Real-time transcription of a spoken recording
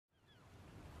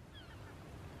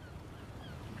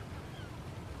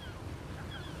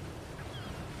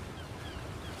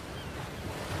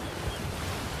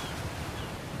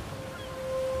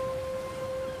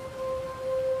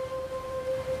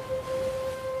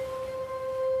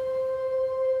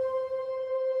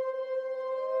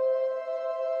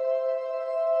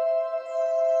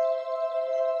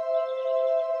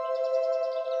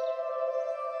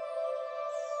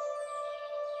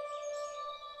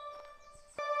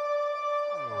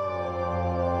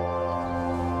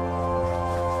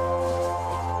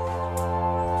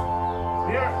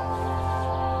Here.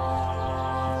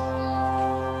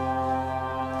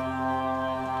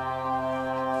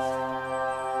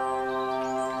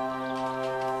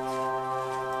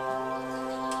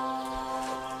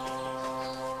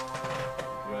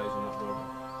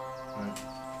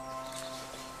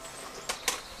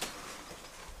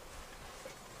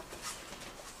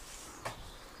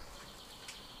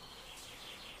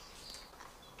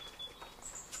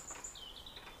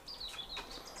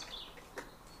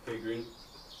 Okay, Green.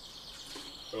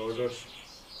 For orders.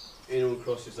 Anyone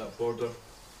crosses that border,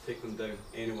 take them down.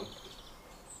 Anyone.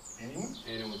 Anyone?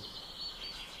 Anyone.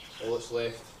 All that's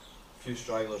left, a few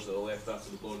stragglers that are left after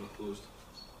the border closed.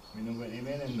 We don't got any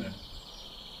men in there.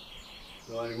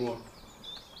 Not anymore.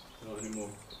 Not anymore.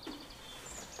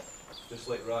 Just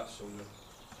like rats, soldier.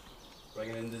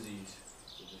 Bringing in disease.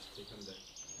 So just take them down.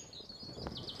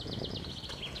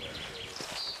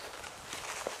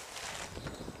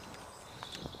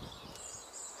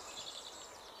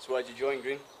 So why'd you join,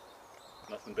 Green?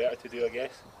 Nothing better to do, I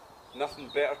guess. Nothing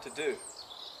better to do.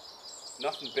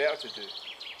 Nothing better to do.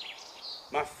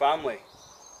 My family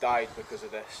died because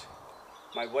of this.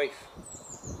 My wife,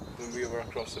 when we were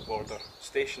across the border,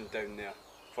 stationed down there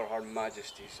for Her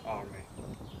Majesty's army.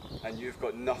 And you've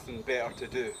got nothing better to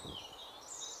do.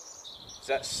 Is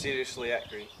that seriously it,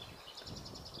 Green?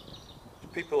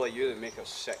 It's people like you that make us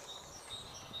sick.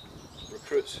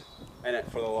 Recruits, in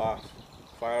it for the laugh,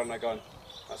 firing a gun.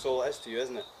 That's all it is to you,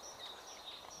 isn't it?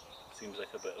 Seems like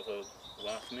a bit of a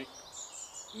laugh, mate.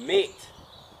 Mate!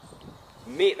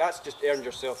 Mate, that's just earned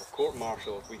yourself a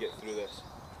court-martial if we get through this.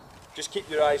 Just keep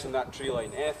your eyes on that tree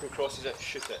line. Anything crosses it,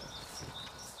 shoot it.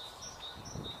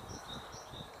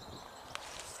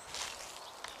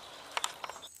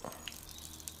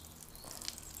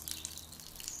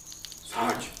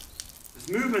 Sarge! There's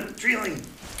movement! Tree line!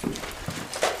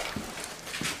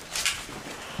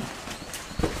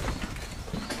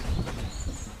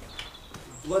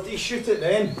 Bloody shoot it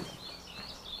then!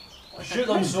 Shoot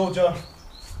them, soldier!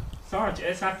 Sarge,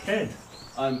 it's a kid!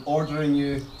 I'm ordering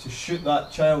you to shoot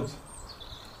that child.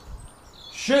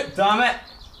 Shoot, damn it!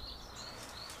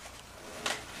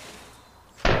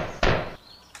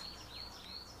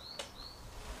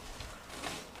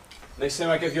 Next time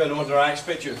I give you an order, I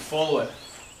expect you to follow it.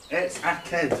 It's a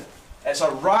kid! It's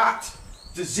a rat!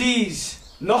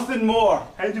 Disease! Nothing more!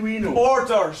 How do we know?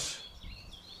 Orders!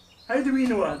 How do we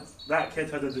know that kid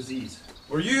had a disease?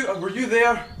 Were you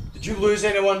there? Did you lose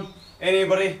anyone?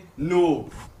 Anybody? No.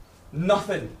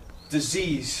 Nothing.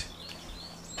 Disease.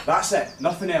 That's it.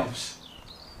 Nothing else.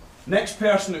 Next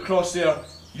person that crossed there,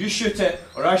 you shoot it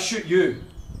or I shoot you.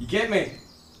 You get me?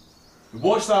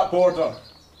 Watch that border.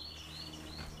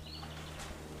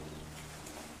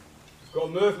 We've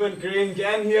got movement, Green.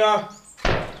 Get in here.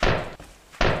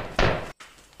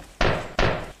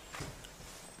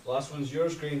 Last one's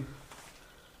yours, Green.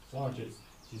 Sarge,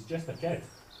 she's just a kid.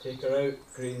 Take her out,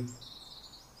 Green.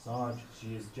 Sarge,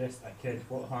 she is just a kid.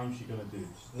 What harm's she gonna do?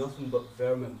 She's nothing but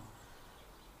vermin.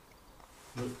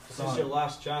 Look, This Sarge, is your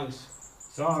last chance.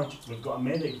 Sarge, we've got a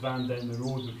medic van down the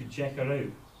road. We could check her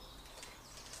out.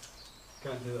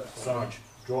 Can't do that. Sarge,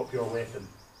 drop your weapon.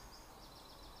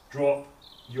 Drop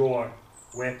your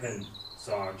weapon,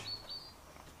 Sarge.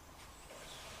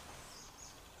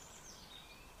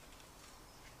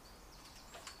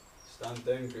 Stand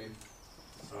down, Green.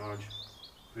 Sarge,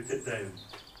 put it down.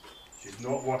 She's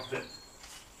not worth it.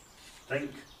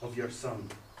 Think of your son.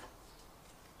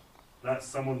 That's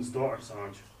someone's daughter,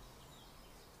 Sarge.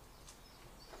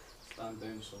 Stand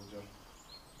down, soldier.